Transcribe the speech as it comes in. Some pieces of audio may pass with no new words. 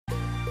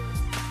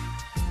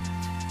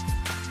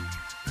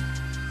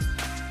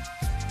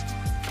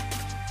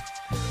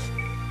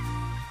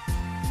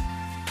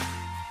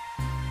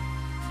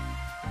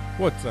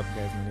What's up,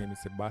 guys? My name is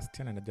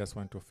Sebastian, and I just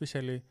want to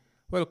officially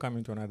welcome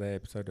you to another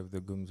episode of the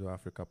Gumzo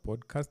Africa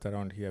podcast.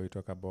 Around here, we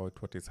talk about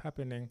what is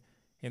happening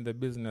in the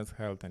business,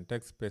 health, and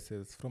tech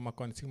spaces from a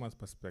consumer's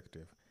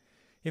perspective.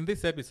 In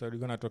this episode, we're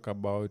going to talk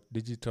about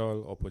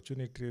digital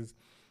opportunities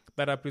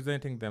that are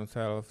presenting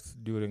themselves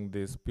during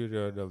this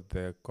period of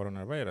the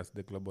coronavirus,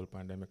 the global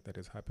pandemic that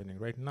is happening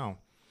right now.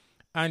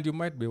 And you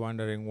might be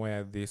wondering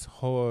where this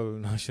whole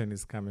notion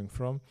is coming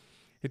from.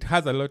 It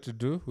has a lot to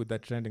do with the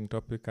trending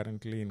topic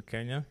currently in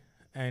Kenya,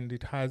 and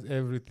it has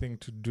everything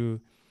to do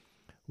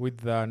with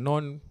the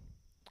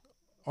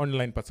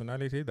non-online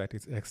personality that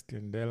is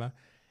X-Tian Dela.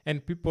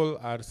 And people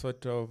are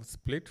sort of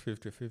split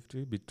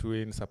 50-50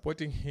 between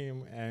supporting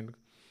him and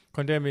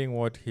condemning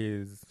what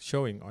he's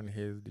showing on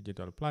his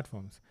digital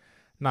platforms.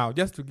 Now,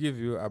 just to give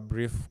you a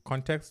brief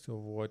context of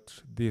what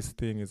this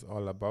thing is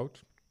all about,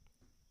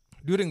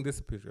 during this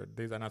period,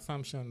 there's an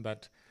assumption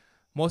that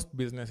most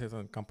businesses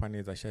and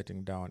companies are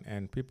shutting down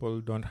and people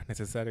don't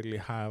necessarily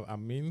have a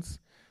means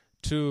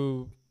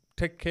to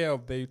take care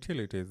of their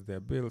utilities,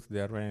 their bills,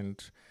 their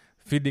rent,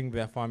 feeding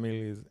their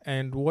families,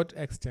 and what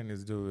X-Tian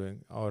is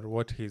doing or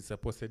what he's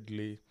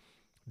supposedly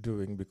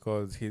doing,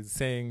 because he's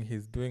saying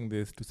he's doing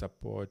this to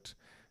support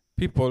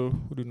people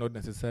who do not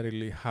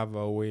necessarily have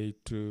a way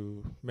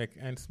to make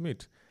ends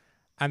meet.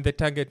 And the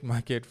target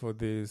market for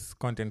these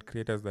content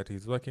creators that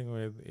he's working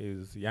with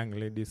is young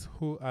ladies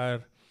who are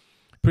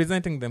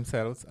presenting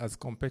themselves as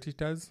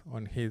competitors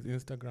on his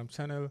Instagram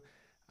channel.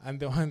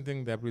 And the one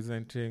thing they're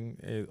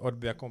presenting or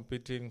they're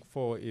competing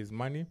for is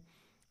money.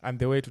 And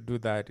the way to do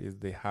that is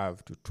they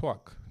have to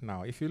twerk.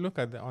 Now, if you look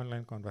at the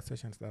online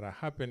conversations that are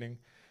happening,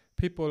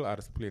 people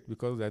are split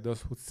because there are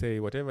those who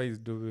say whatever he's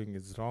doing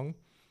is wrong.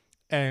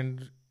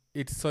 And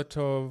it's sort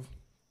of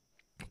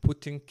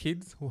putting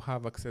kids who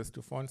have access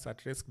to phones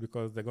at risk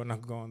because they're going to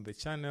go on the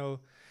channel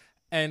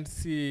and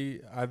see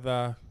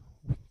other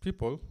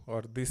people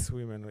or these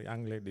women or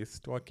young ladies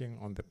talking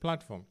on the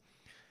platform.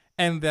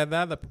 And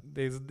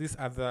there's this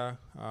other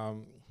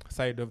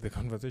side of the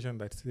conversation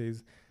that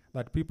says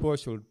that people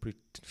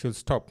should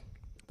stop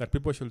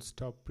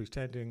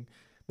pretending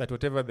that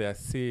whatever they are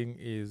seeing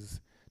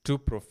is too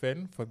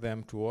profane for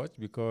them to watch,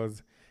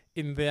 because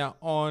in their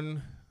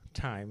own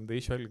time they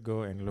usually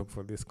go and look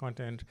for this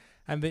content,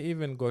 and they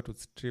even go to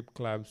strip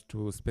clubs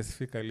to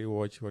specifically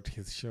watch what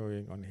he's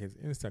showing on his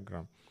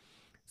Instagram.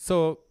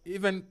 So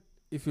even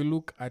if you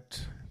look at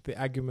the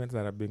arguments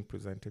that are being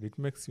presented, it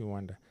makes you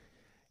wonder,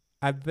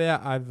 are there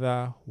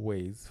other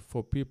ways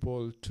for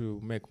people to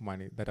make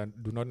money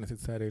that do not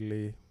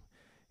necessarily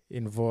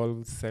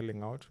involve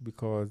selling out?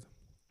 Because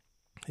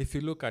if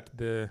you look at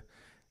the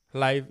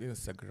live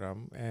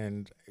Instagram,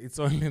 and it's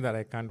only that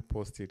I can't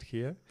post it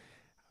here,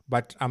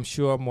 but I'm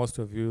sure most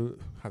of you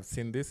have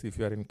seen this. If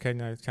you are in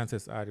Kenya,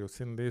 chances are you've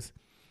seen this.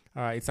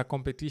 It's a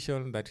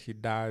competition that he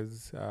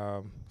does,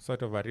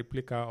 sort of a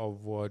replica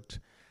of what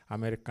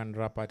American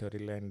rapper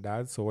Tory Lane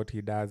does. So what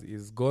he does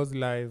is goes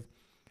live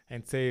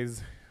and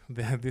says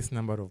there are this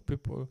number of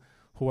people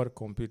who are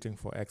competing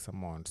for X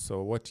amount.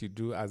 So what you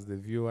do as the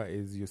viewer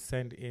is you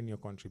send in your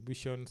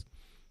contributions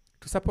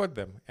to support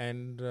them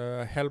and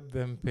help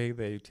them pay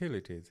their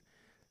utilities.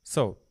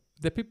 So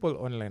the people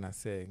online are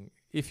saying,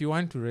 if you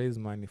want to raise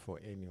money for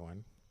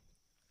anyone,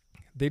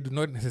 they do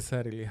not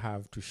necessarily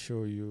have to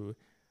show you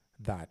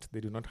that.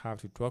 They do not have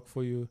to talk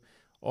for you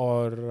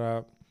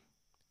or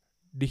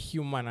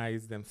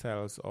dehumanize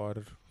themselves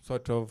or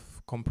sort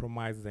of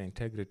compromise their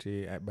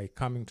integrity by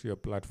coming to your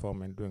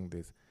platform and doing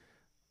this.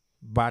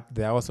 But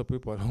there are also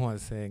people who are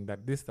saying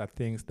that these are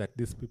things that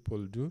these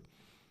people do.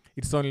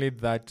 It's only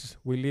that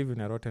we live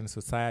in a rotten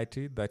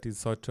society that is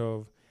sort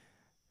of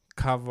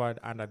covered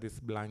under this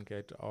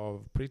blanket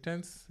of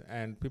pretense,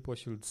 and people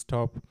should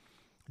stop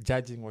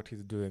judging what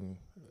he's doing.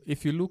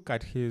 If you look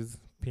at his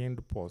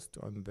pinned post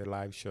on the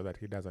live show that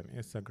he does on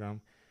Instagram,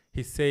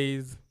 he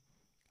says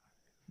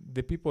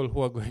the people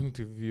who are going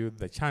to view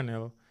the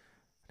channel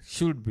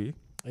should be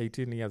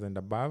 18 years and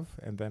above.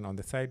 And then on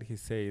the side, he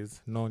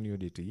says no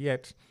nudity.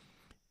 Yet,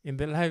 in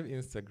the live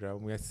Instagram,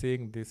 we are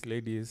seeing these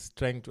ladies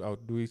trying to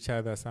outdo each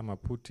other. Some are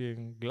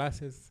putting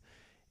glasses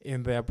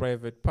in their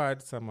private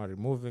parts, some are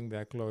removing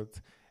their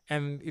clothes.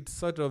 And it's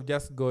sort of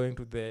just going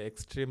to the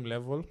extreme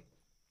level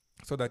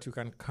so that you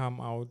can come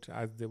out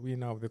as the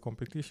winner of the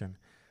competition.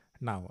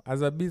 Now,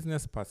 as a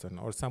business person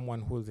or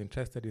someone who's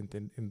interested in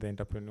the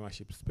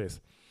entrepreneurship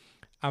space,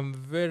 I'm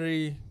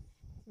very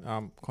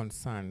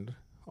concerned,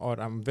 or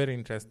I'm very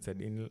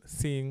interested in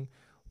seeing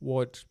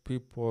what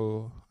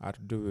people are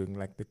doing,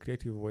 like the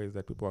creative ways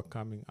that people are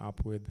coming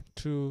up with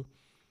to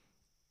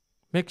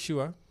make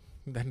sure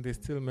that they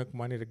still make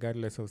money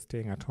regardless of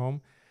staying at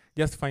home,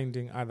 just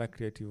finding other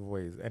creative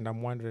ways. And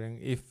I'm wondering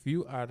if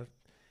you are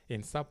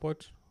in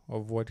support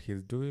of what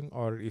he's doing,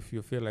 or if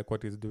you feel like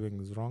what he's doing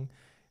is wrong.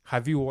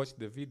 Have you watched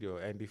the video?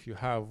 And if you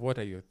have, what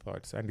are your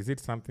thoughts? And is it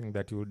something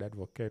that you would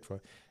advocate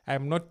for?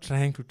 I'm not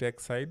trying to take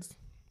sides.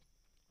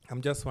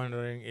 I'm just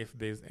wondering if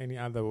there's any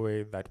other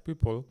way that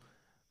people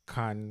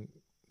can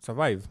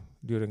survive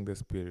during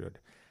this period.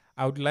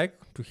 I would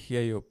like to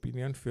hear your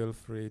opinion. Feel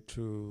free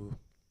to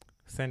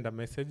send a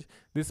message.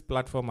 This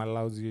platform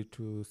allows you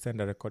to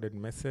send a recorded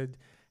message.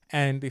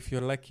 And if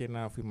you're lucky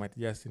enough, we might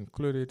just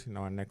include it in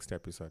our next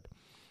episode.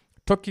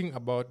 Talking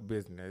about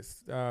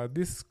business,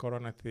 this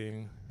corona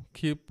thing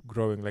keep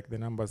growing, like the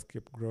numbers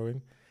keep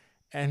growing.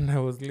 And I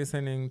was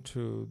listening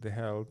to the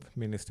health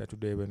minister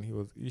today when he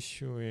was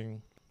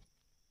issuing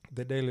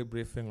the daily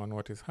briefing on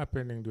what is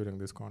happening during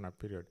this corona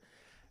period.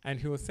 And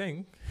he was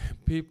saying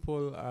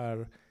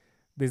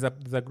there's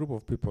a group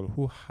of people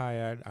who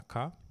hired a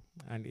car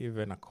and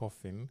even a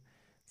coffin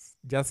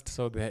just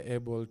so they're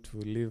able to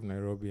leave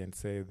Nairobi and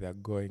say they're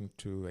going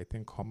to, I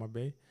think, Homa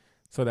Bay,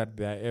 so that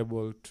they're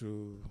able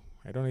to,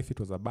 I don't know if it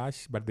was a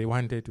bash, but they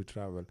wanted to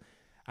travel.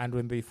 And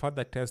when they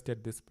further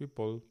tested these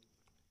people,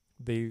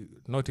 they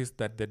noticed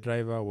that the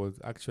driver was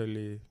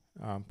actually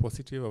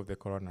positive of the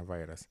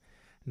coronavirus.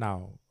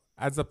 Now,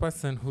 as a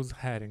person who's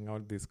hiring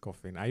out this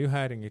coffin, are you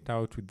hiring it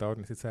out without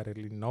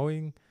necessarily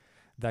knowing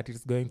that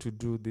it's going to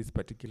do this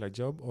particular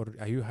job, or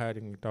are you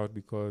hiring it out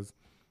because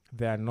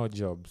there are no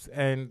jobs?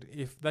 And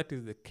if that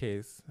is the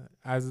case,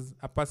 as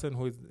a person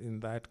who is in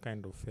that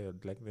kind of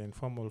field, like the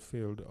informal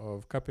field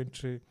of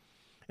carpentry,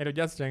 and you're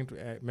just trying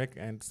to make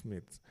ends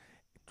meet,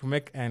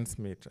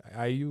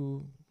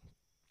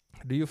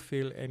 do you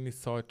feel any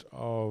sort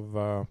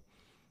of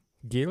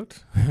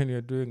guilt when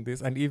you're doing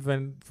this? And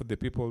even for the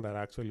people that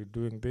are actually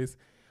doing this,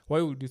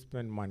 why would you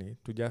spend money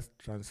to just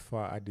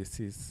transfer a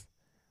disease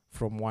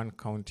from one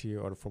county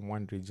or from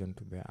one region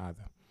to the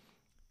other?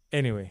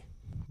 Anyway,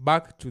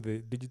 back to the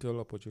digital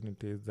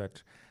opportunities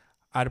that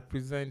are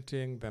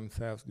presenting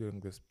themselves during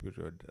this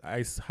period.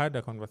 I had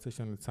a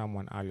conversation with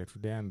someone earlier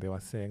today, and they were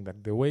saying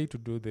that the way to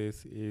do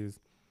this is,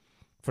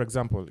 for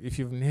example, if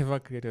you've never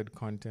created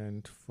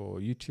content for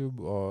YouTube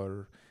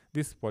or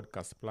these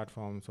podcast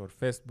platforms or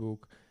Facebook,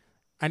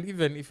 and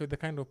even if you're the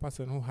kind of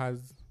person who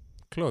has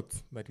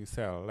clothes that you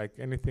sell, like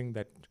anything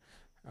that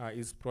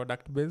is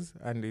product-based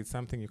and is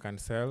something you can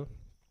sell,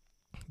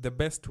 the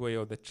best way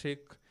or the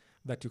trick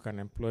that you can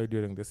employ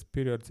during this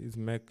period is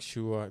make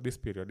sure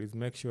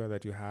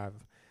that you have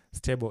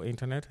stable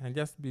internet and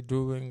just be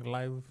doing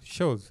live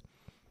shows.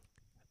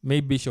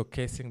 Maybe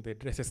showcasing the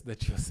dresses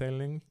that you're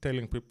selling,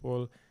 telling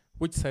people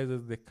which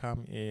sizes they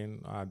come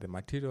in, the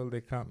material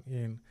they come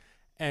in,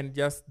 and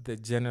just the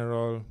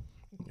general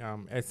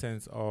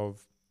essence of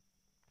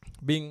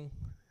being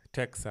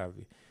tech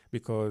savvy,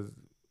 because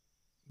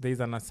there is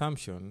an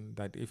assumption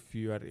that if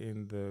you are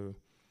in the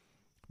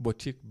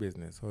boutique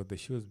business or the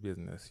shoes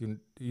business,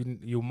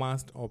 you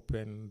must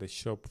open the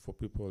shop for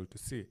people to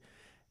see.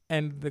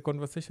 And the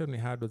conversation we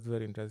had was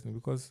very interesting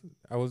because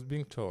I was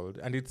being told,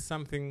 and it's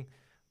something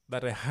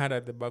that I had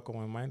at the back of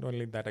my mind,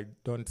 only that I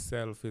don't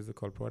sell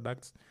physical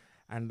products,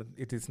 and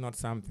it is not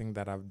something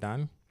that I've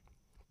done.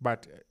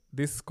 But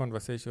this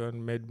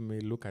conversation made me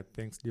look at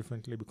things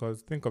differently,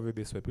 because think of it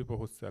this way: people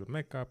who sell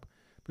makeup,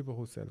 people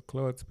who sell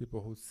clothes,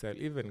 people who sell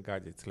even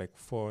gadgets like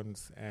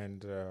phones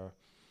and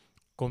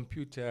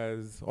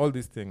computers, all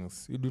these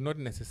things, you do not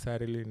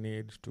necessarily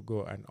need to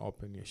go and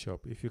open your shop.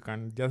 If you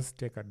can just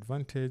take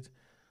advantage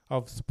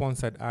of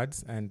sponsored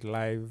ads and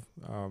live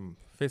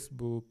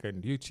Facebook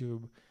and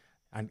YouTube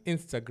and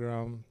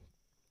Instagram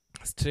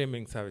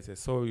streaming services.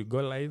 So you go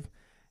live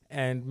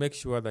and make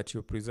sure that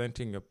you're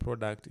presenting your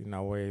product in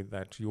a way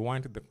that you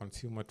want the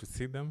consumer to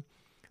see them.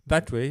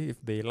 That way,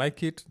 if they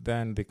like it,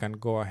 then they can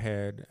go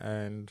ahead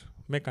and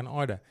make an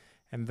order.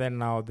 And then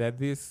now there are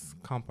these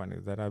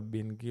companies that have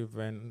been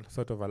given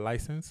sort of a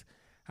license,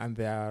 and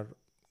they are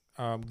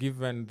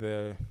given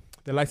the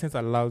license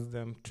allows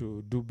them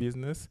to do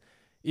business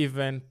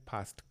even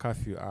past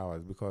curfew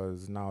hours,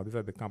 because now these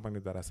are the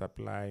companies that are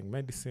supplying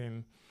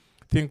medicine.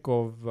 Think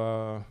of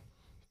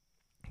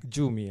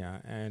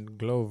Jumia and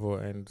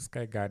Glovo and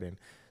Sky Garden.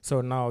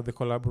 So now the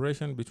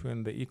collaboration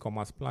between the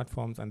e-commerce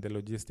platforms and the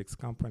logistics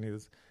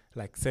companies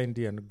like Sane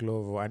and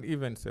Glovo and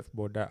even Safe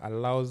Border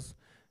allows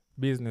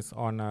business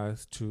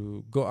owners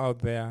to go out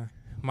there,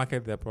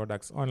 market their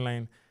products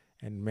online,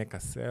 and make a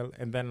sale.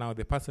 And then now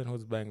the person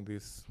who's buying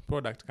this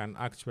product can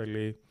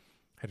actually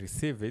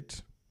receive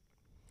it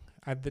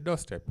at the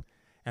doorstep.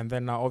 And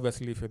then now,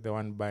 obviously, if you're the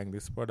one buying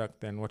this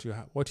product, then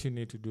what you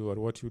need to do, or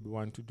what you'd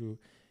want to do,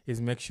 is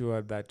make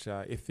sure that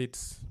if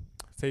it's,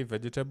 say,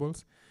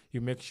 vegetables,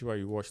 you make sure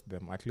you wash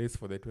them, at least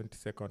for the 20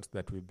 seconds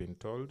that we've been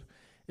told.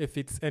 If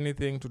it's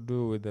anything to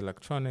do with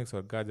electronics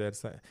or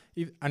gadgets,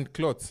 and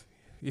clothes,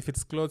 if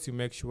it's clothes, you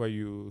make sure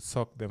you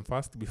soak them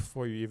first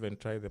before you even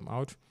try them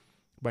out.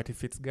 But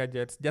if it's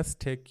gadgets, just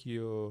take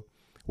your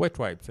wet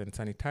wipes and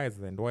sanitize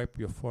them and wipe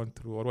your phone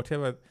through, or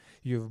whatever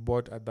you've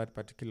bought at that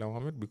particular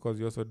moment, because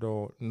you also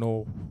don't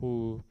know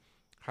who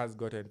has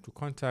gotten into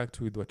contact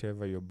with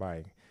whatever you're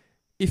buying.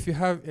 If you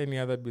have any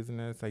other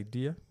business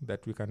idea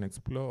that we can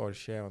explore or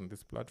share on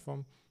this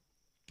platform,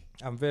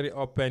 I'm very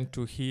open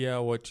to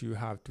hear what you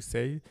have to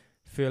say.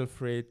 Feel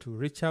free to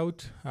reach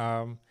out.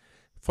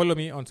 Follow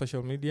me on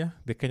social media,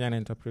 The Kenyan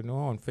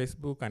Entrepreneur, on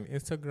Facebook and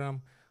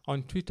Instagram.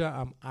 On Twitter,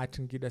 I'm at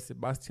Ngida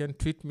Sebastian.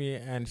 Tweet me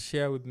and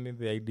share with me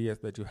the ideas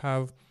that you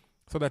have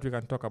so that we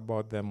can talk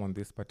about them on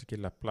this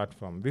particular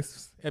platform.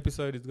 This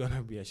episode is going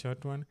to be a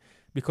short one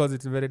because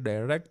it's very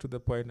direct to the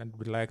point, and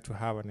we'd like to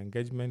have an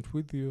engagement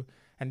with you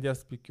and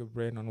just pick your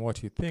brain on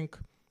what you think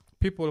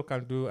people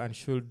can do and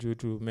should do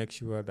to make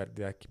sure that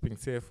they are keeping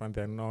safe and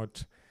they're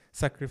not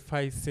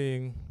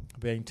sacrificing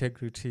their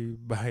integrity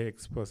by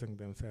exposing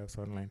themselves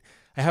online.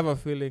 I have a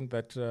feeling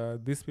that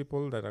these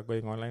people that are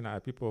going online are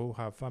people who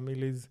have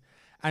families,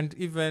 and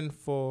even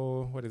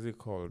for, what is it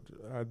called,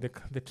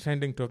 the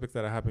trending topics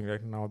that are happening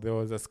right now. There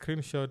was a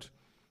screenshot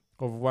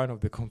of one of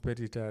the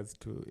competitors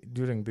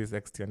during this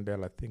X-Tian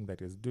Dela thing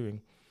that is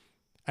doing,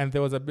 and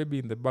there was a baby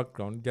in the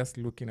background just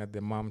looking at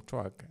the mom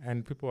twerk,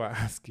 and people were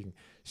asking,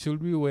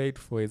 should we wait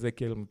for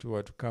Ezekiel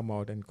Mutua to come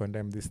out and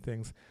condemn these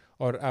things,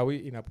 or are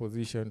we in a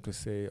position to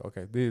say,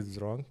 okay, this is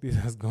wrong, this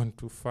has gone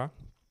too far,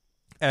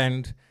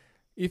 and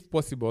if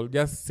possible,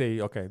 just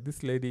say, okay,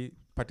 this lady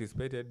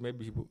participated,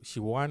 maybe she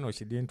won or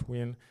she didn't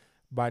win,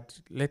 but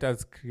let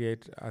us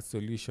create a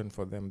solution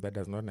for them that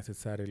does not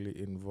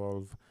necessarily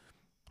involve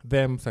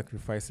them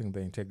sacrificing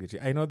their integrity.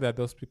 I know there are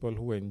those people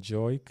who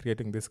enjoy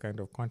creating this kind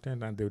of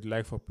content and they would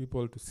like for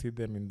people to see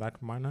them in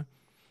that manner,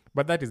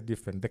 but that is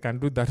different. They can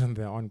do that on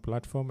their own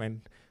platform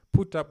and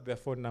put up their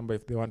phone number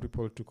if they want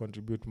people to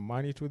contribute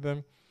money to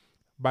them.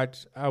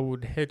 But I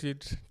would hate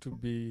it to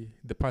be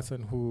the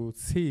person who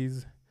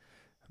sees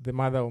the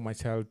mother of my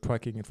child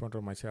twerking in front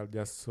of my child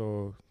just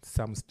so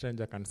some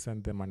stranger can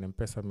send them an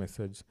M-Pesa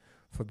message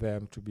for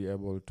them to be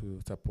able to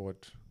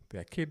support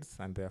their kids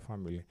and their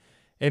family.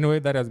 Anyway,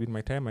 that has been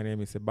my time. My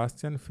name is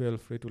Sebastian. Feel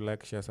free to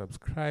like, share,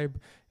 subscribe,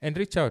 and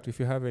reach out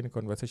if you have any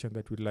conversation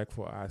that you'd like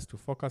for us to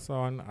focus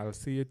on. I'll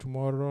see you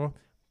tomorrow.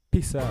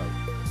 Peace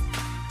out.